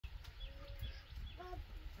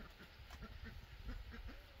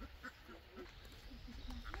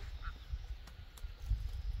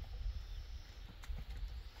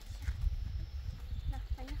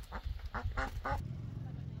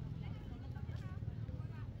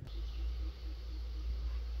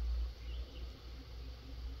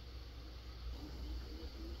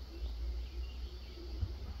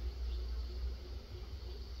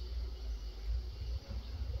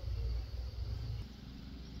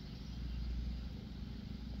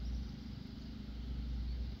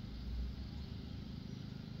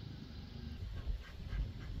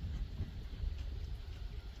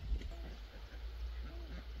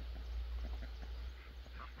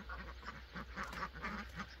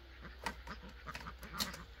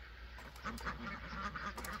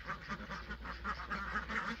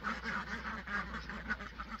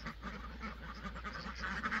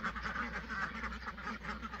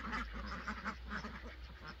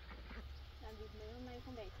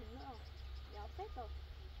rồi.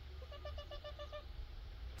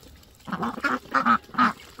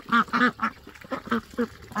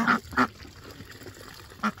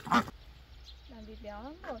 Làm vịt béo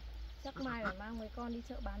lắm rồi. Chắc mai phải mang mấy con đi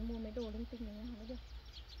chợ bán mua mấy đồ linh tinh để làm mới được.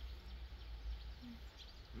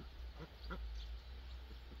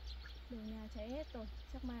 Đồ nhà cháy hết rồi,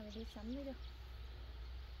 chắc mai phải đi sắm mới được.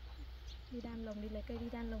 Đi đan lồng, đi lấy cây đi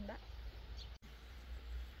đan lồng đã.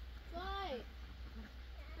 Rồi,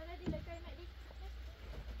 ra đây đi lấy cây mẹ đi.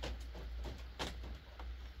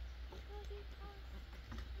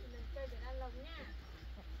 Đi lấy cây để đan lồng nha.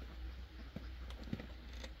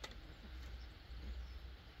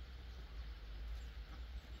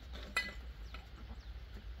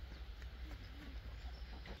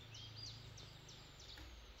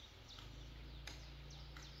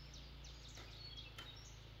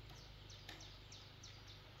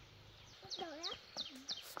 Rồi á.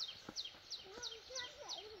 Hôm trước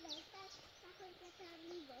vậy để ta không cho ta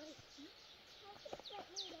đi bơi. Hôm trước vậy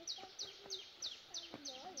để ta không đi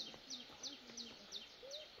bơi.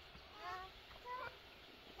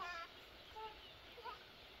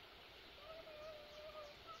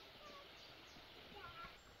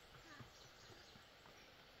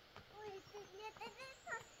 Ui, tự nhiên ta biết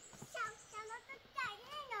sao nó cứ chạy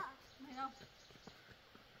thế nhở? Mày không?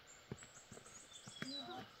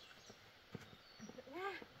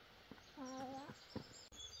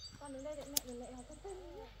 Con đứng đây để mẹ lấy học con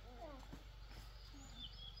tinh nhé.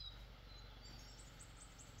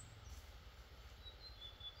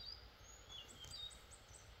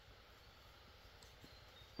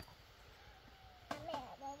 Mẹ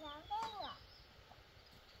để nó thế nhở?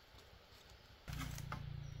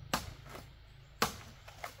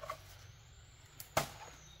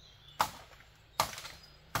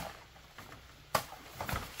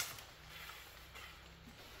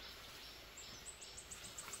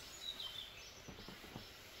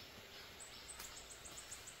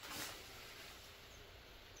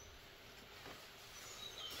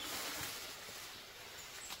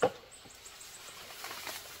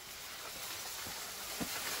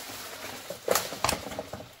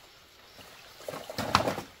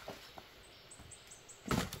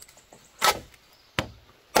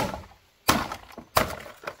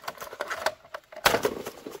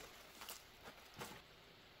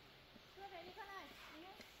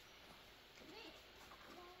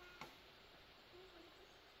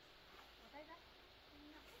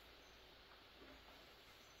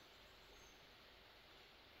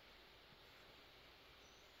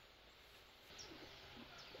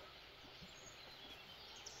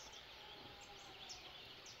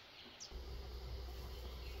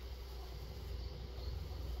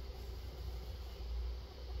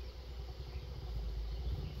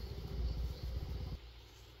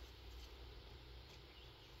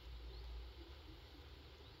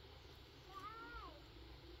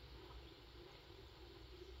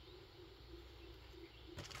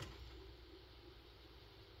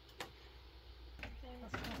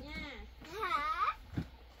 Nha. Hả?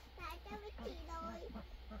 Tại cho biết gì rồi?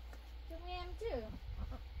 Trông em chứ.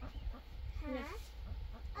 Hả?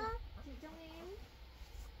 Chị trông em.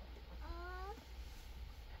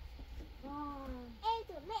 Em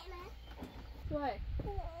thử mẹ mà. Rồi.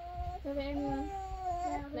 Cho em.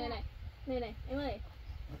 Này này. Này này, em ơi.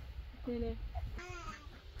 Này này.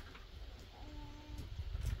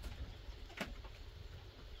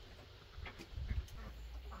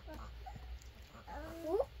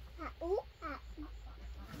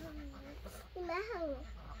 Nhưng mà hằng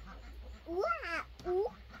một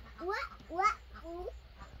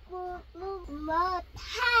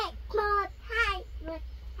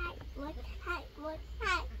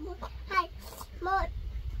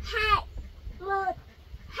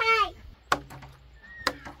hai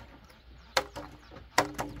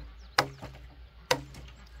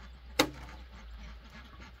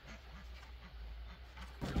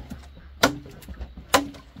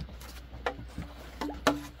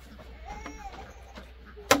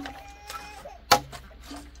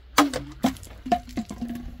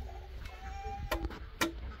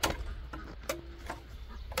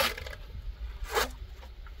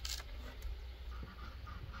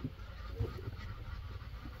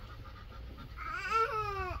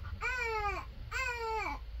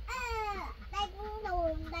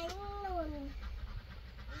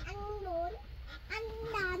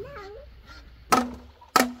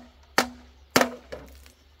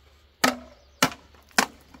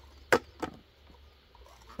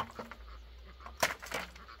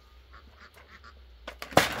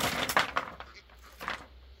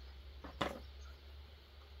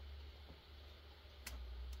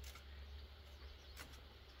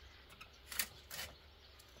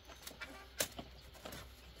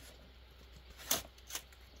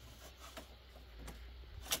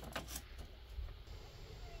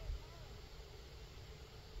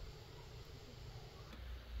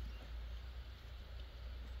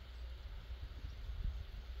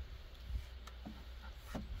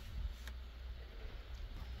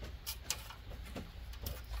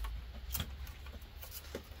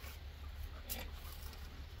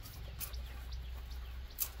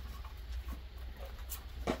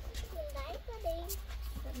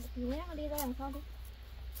nhé, con đi ra đằng sau đi.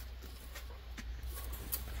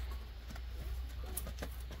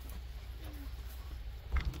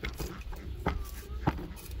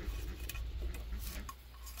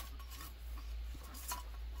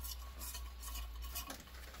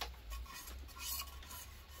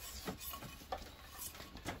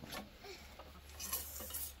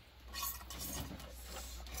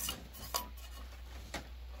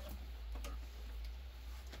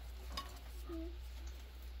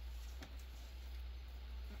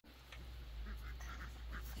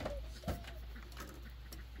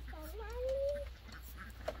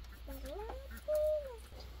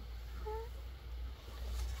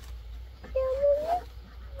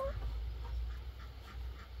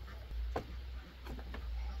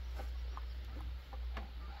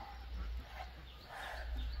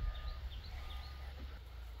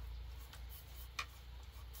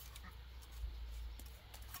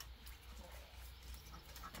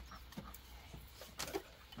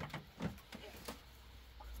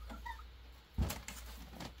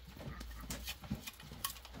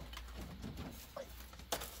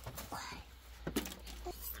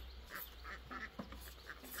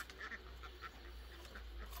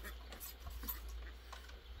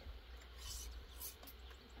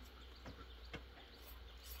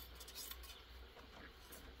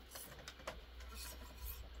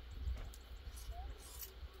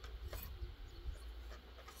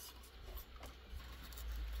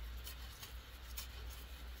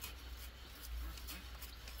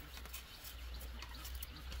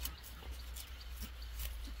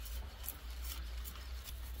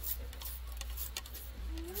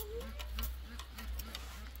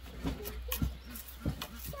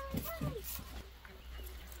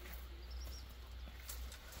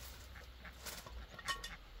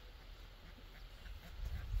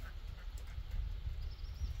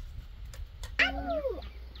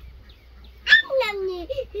 Làm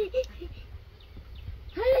gì?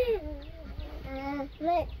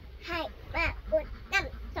 Một, hai, ba, bốn, năm,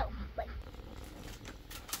 sáu, bảy.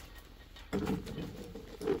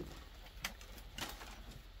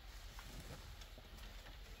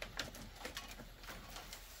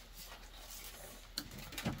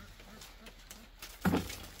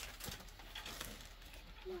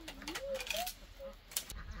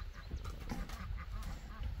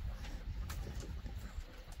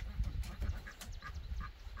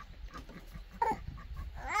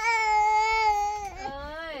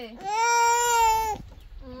 Ơi.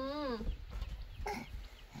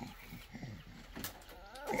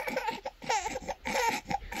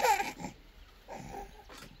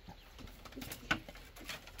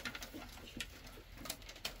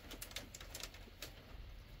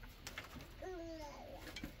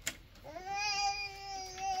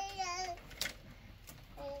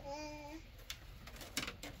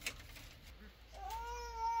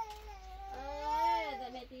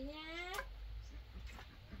 Đợi mẹ tí nha.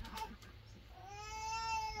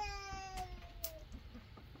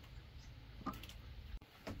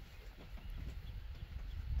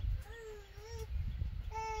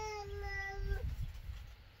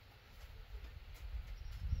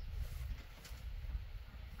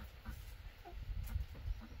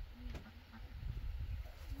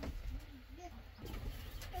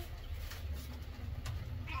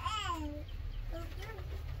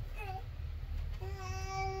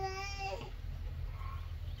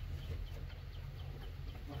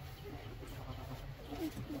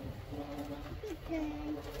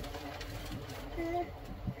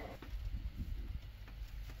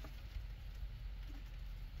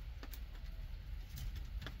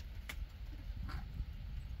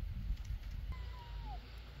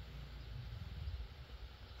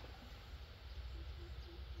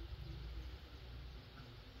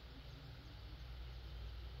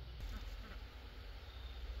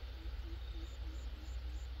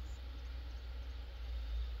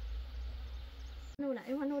 Hanu lại,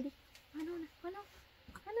 Hanu đi. Hanu nè, Hanu.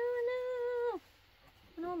 Hanu, Hanu.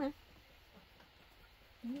 Hanu mà.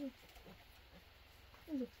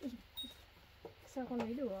 Sao con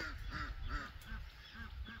lấy được?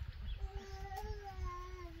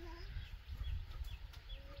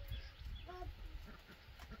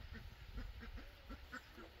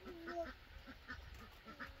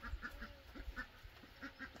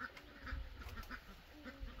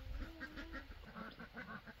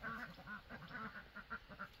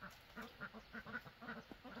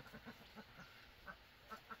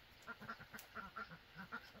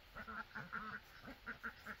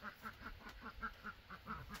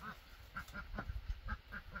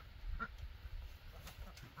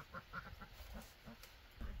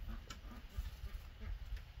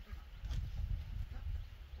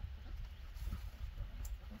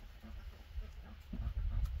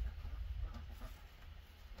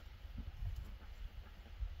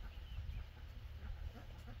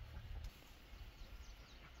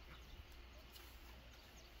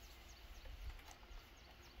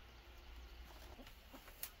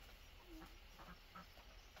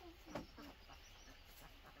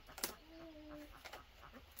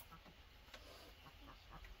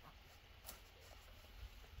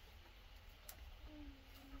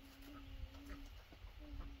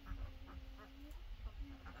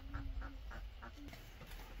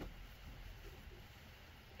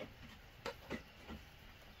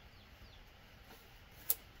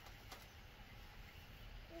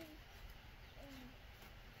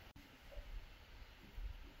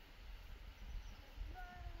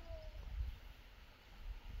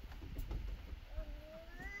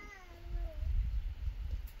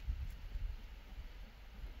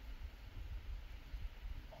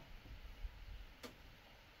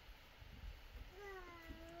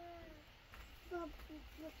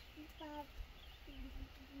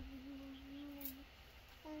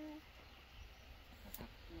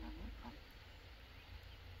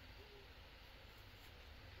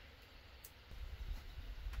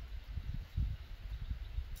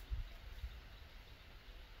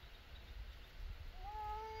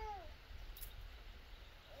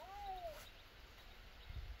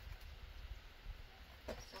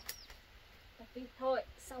 Thôi,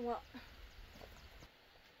 xong rồi.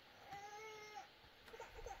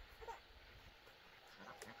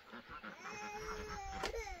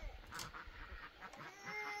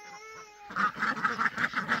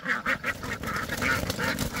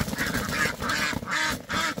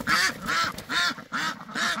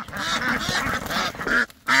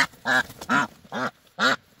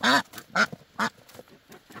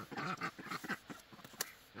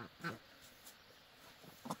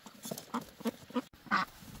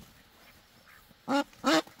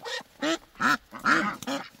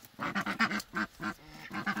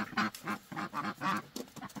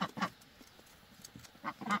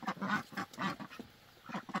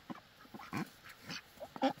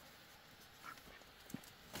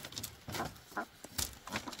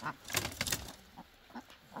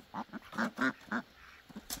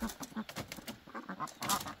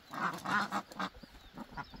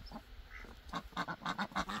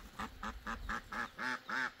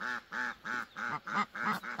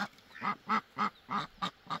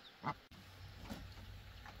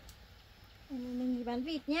 Mình đi bán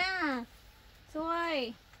vịt nhá.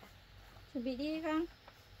 Xuôi, chuẩn bị đi không?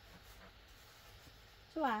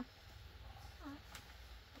 Xuôi à?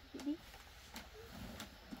 Chuẩn bị đi.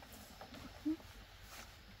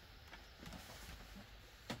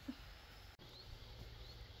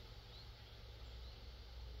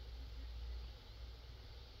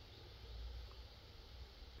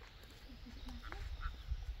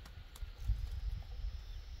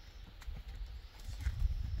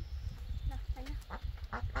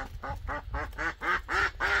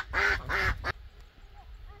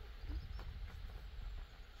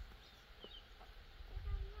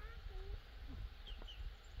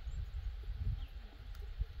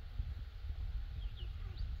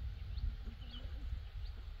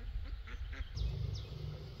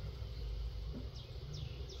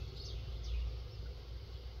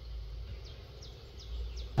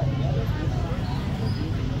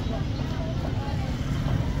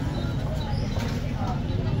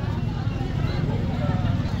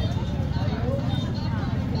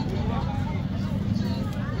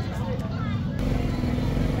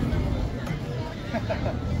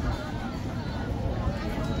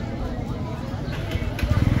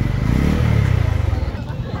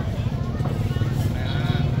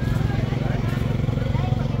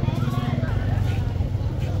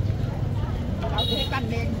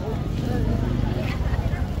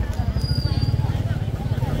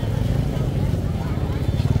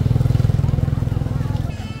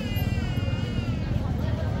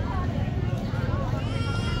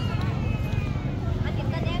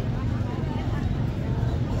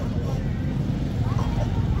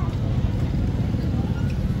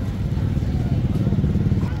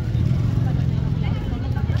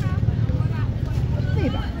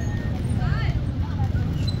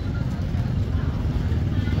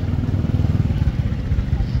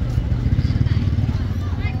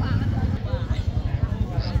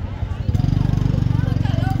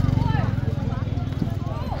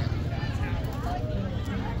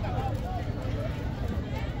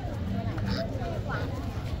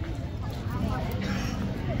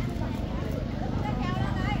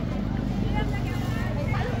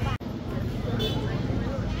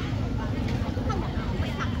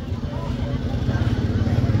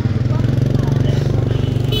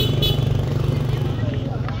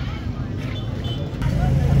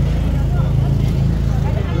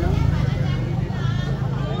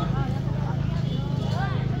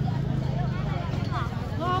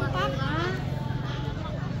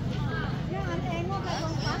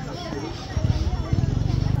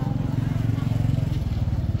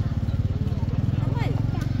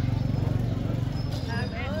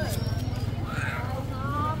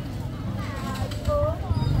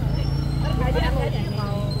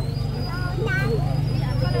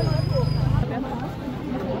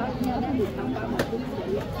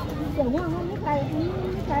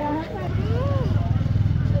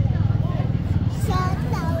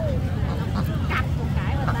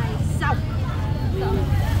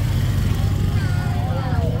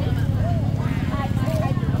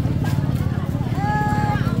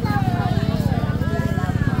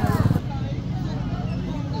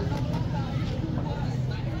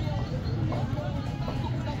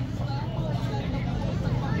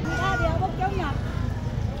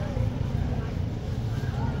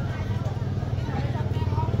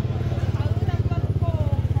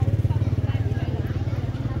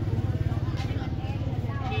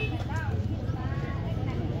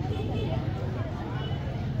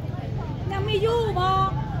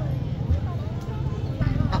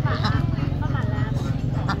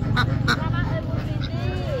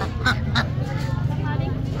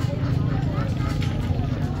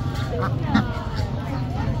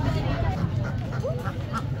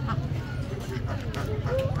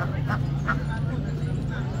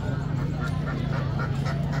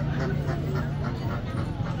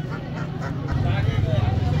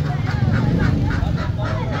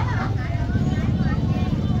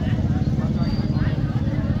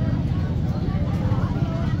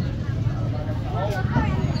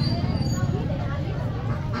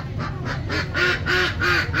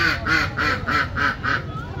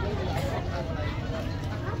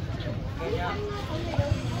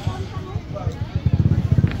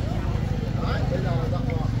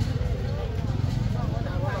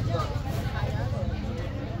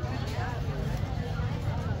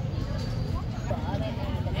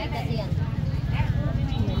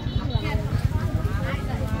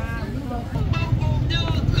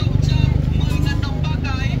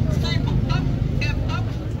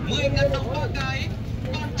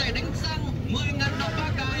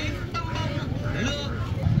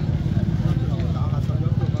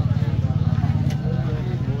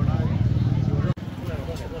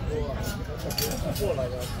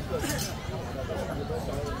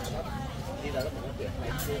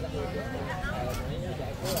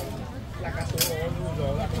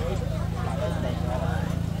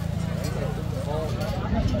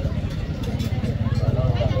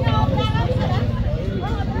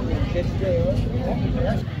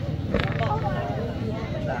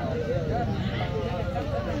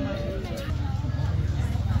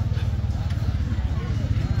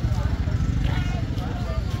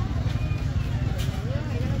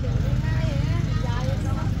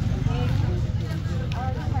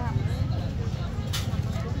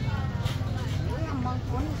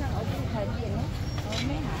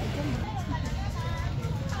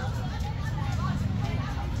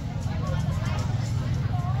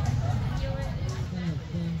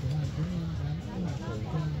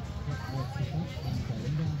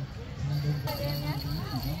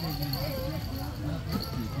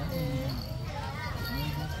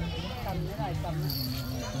 Con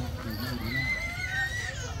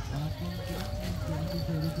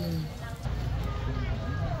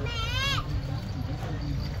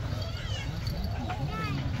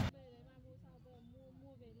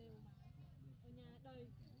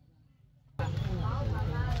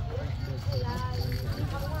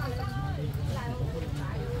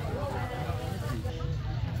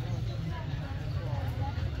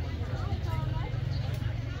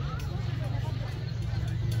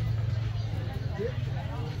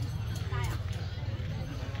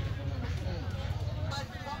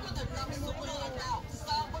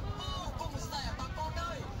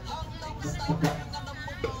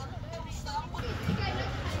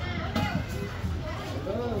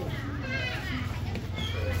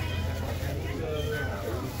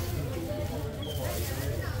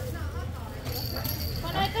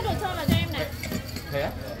ơi, cất đồ cho vào cho em này. Thế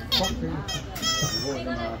á? Bóc đi. Đi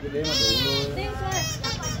con ơi. Cái đấy mà đủ luôn. Đi con ơi.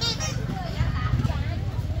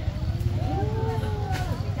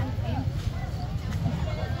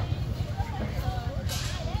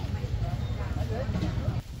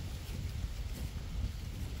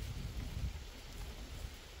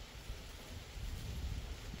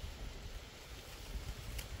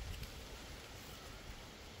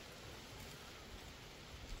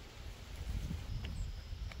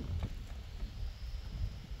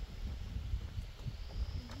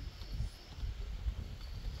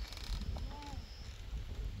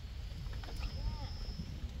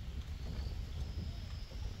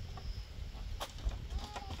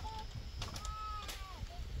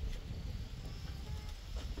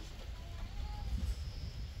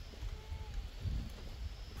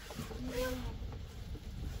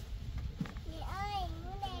 Mẹ ơi,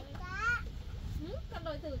 muốn đẹp quá. Con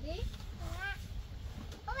đổi thử đi.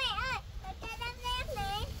 Ô mẹ ơi, ở đây đang dép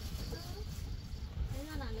này. Lấy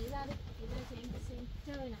ra nào, lấy ra đi. Lấy ra cho em xem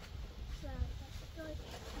chơi nào. Rồi.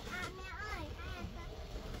 À mẹ ơi,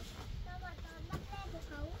 cho bọn con bắt lên được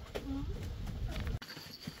không?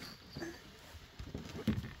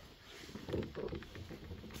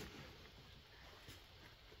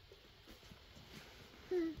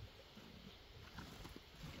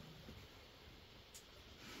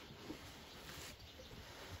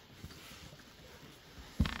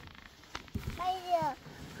 Bây giờ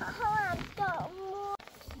họ không làm trộm mua.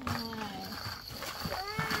 Rồi.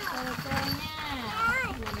 Chơi được chơi nha.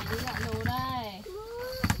 Giờ mình đi dọn đồ đây.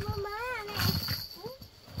 Mua mới à mẹ?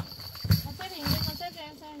 Con xếp hình đi, con xếp cho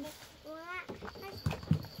em xem đi. Ủa,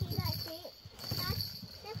 chị đợi chị. Đó,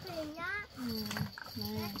 xếp hình đó.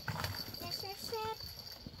 Này. Xếp.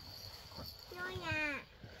 Ngôi nhà.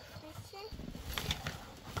 Xếp.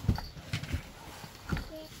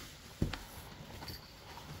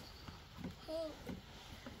 Hình.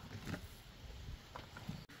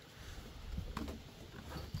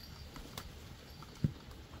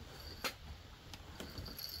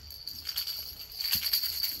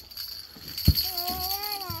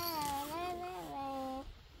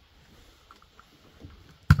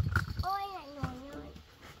 Ôi lại nổi rồi.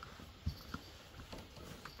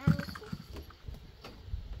 Ăn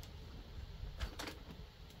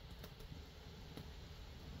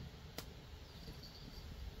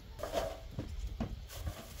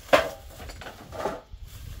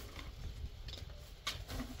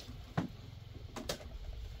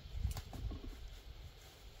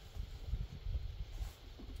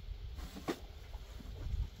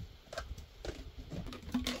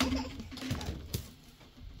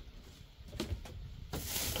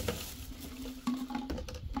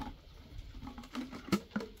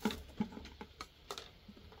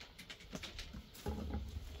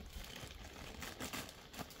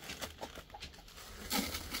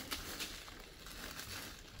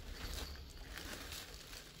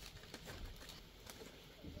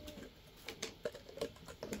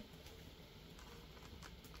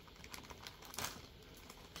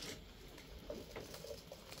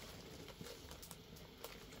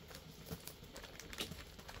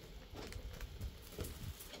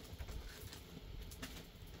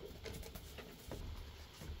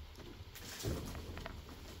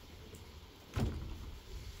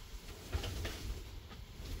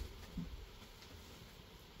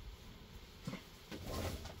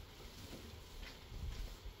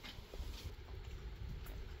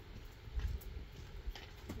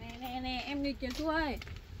Nè, em nghịch kìa Su ơi.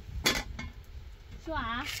 Su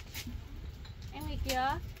à? Em nghịch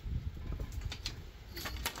kìa.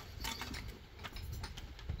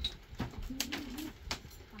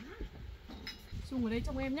 Su ở đây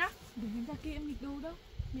trông em nhá. Đừng em ra kia em nghịch đâu đâu.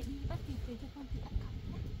 Mẹ đi bắt kịp về cho con chị ăn cắp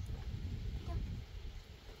nhá.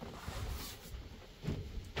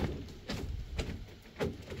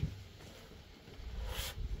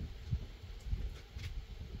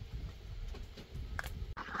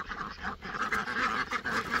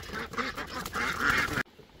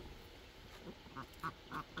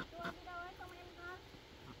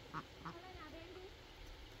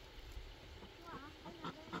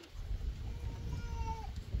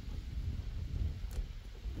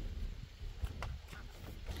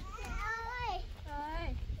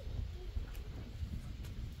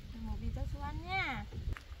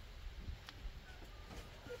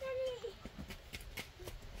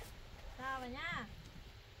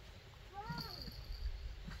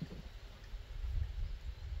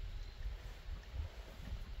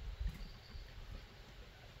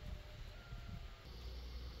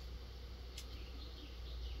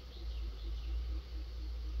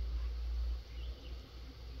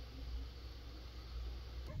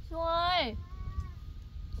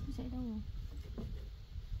 Chạy đâu rồi?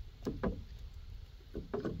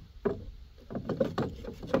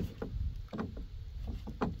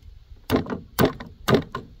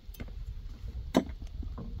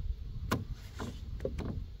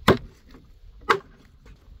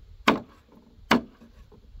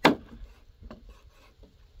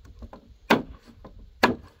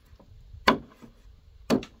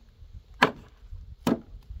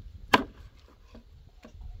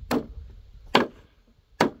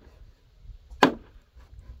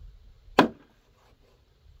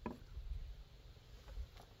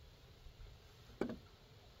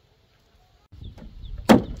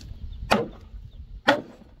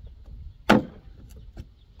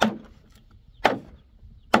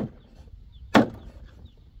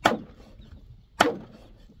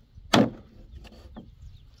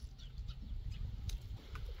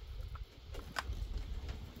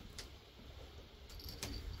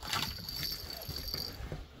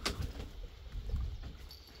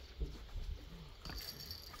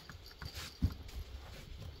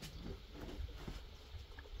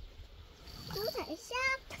 Chú thể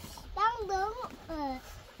xác đang đứng ở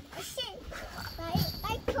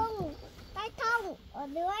tay thông ở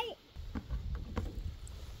dưới.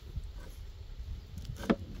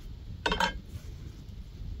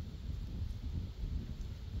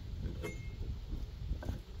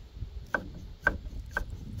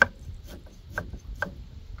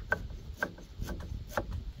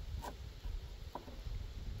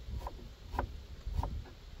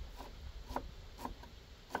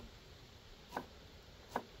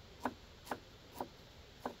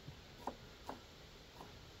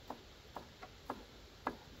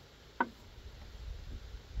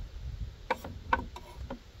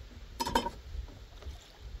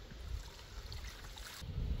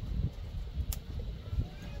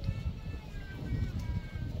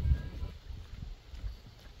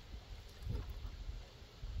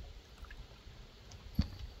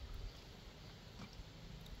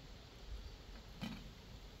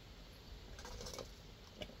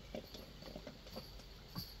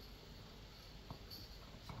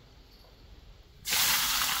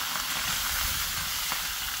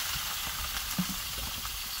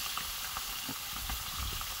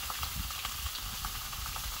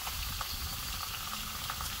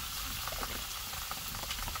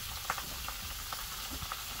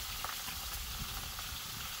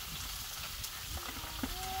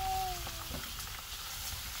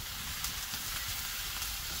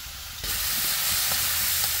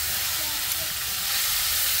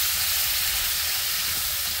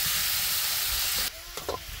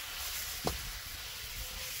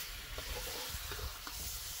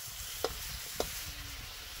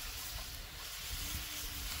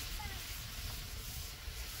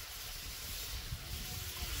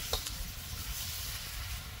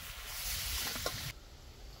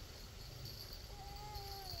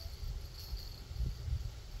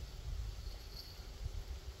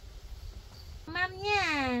 Mâm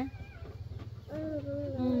nha.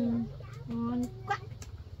 Ngon quá.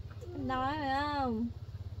 Đói phải không?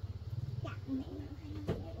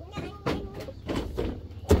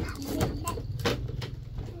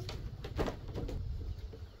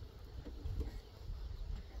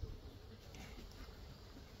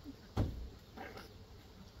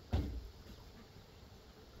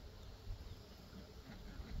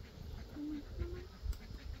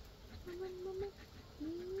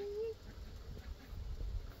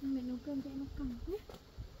 Mẹ nấu cơm cho em một còng nhé.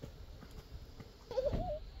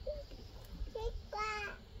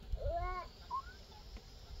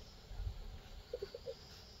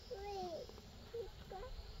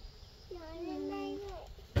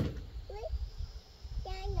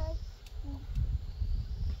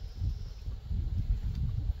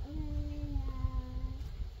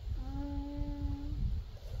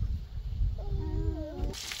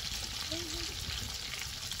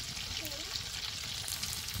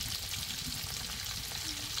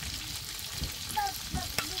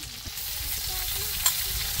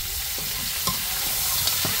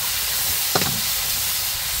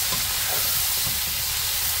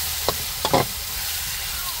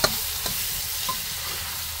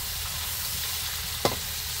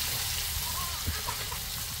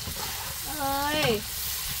 Ơi,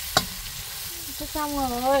 sắp xong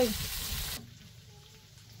rồi.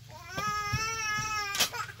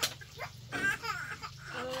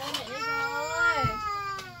 Mẹ đi rồi.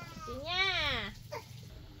 Chị nha.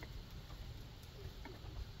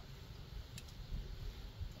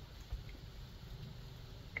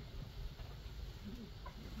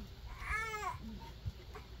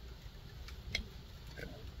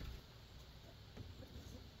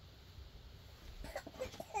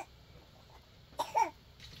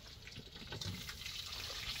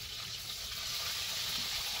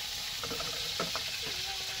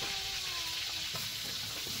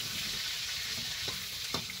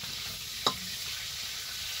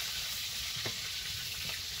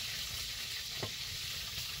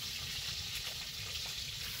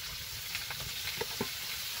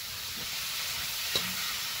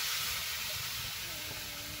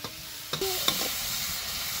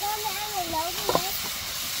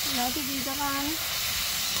 con.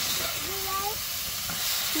 Đi đây.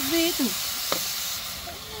 Chụp vi tủ.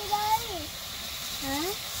 Đi đây. Hả?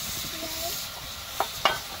 Đi đây.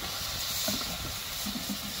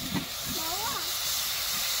 Bố à?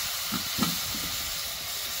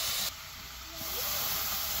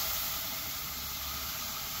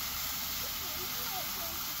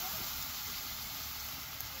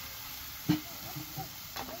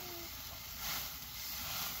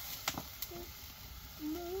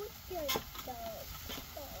 Muốn chơi đồ.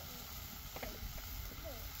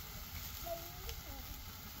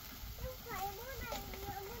 Không phải bố này,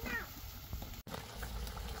 bố nào?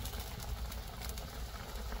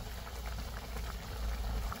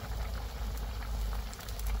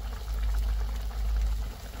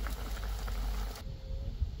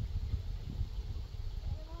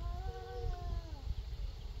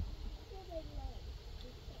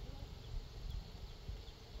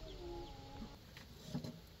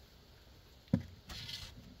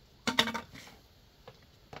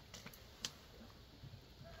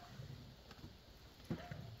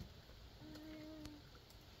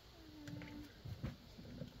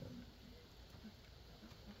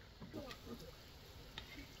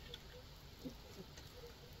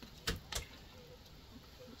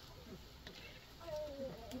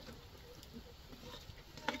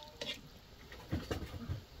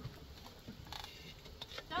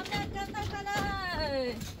 Cơm đây con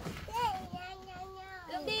ơi.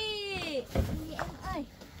 Cơm đi. Đi em ơi.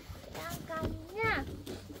 Đang cầm Nha.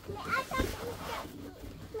 mẹ ăn cho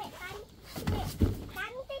mẹ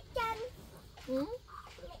cắn cái chân. Ừ.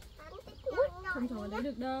 Mẹ cắn cái Ui, chân không thổi đấy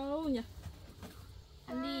được đâu nhỉ.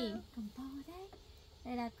 Ăn đi. À. Còng to đấy.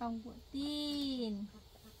 Đây là còng của Tin.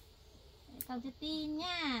 Còng cho Tin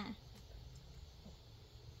nha.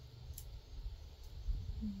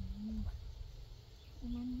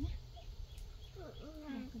 Em ăn nhé.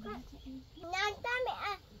 Ngon đó mẹ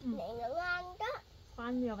ăn. Mẹ nó ngon đó. Con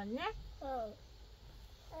ăn nhiều vào nhé. Ừ.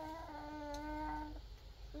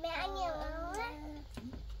 Mẹ ăn nhiều quá.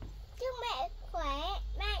 Chúc mẹ khỏe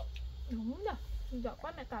mạnh. Đúng rồi. Giỏi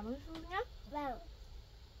quá, mẹ cảm ơn Su nhé. Vâng.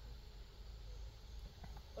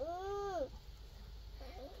 Ừ.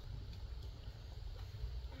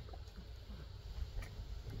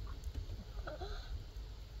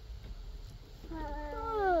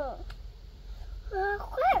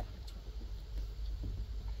 Khỏe.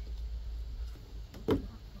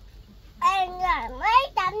 Anh là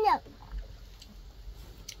mấy trăm nhật.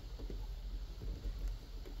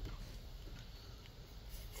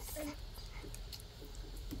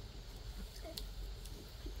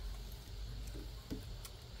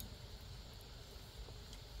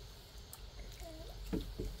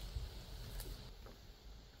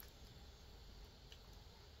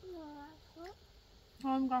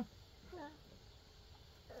 Ngon con.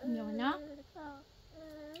 Nhiều vào nhá.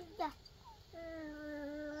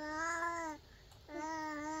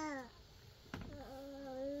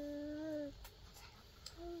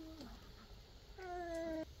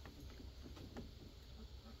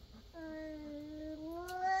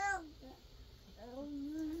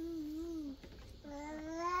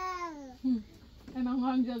 Em ăn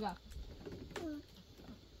ngon chưa cả?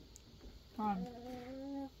 Con.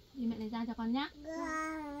 Đi mẹ lấy ra cho con nhá.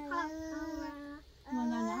 Không.